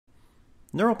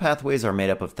Neural pathways are made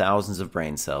up of thousands of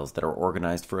brain cells that are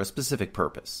organized for a specific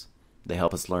purpose. They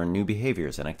help us learn new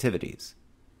behaviors and activities.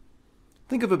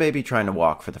 Think of a baby trying to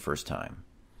walk for the first time.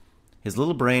 His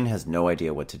little brain has no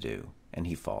idea what to do, and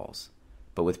he falls.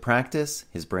 But with practice,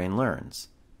 his brain learns.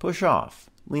 Push off,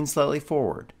 lean slightly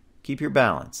forward, keep your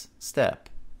balance, step,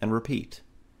 and repeat.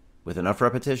 With enough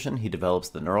repetition, he develops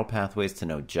the neural pathways to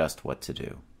know just what to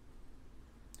do.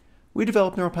 We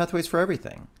develop neural pathways for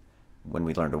everything. When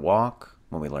we learn to walk,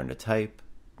 when we learn to type,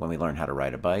 when we learn how to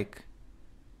ride a bike.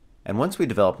 And once we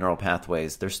develop neural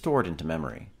pathways, they're stored into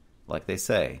memory. Like they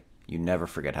say, you never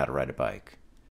forget how to ride a bike.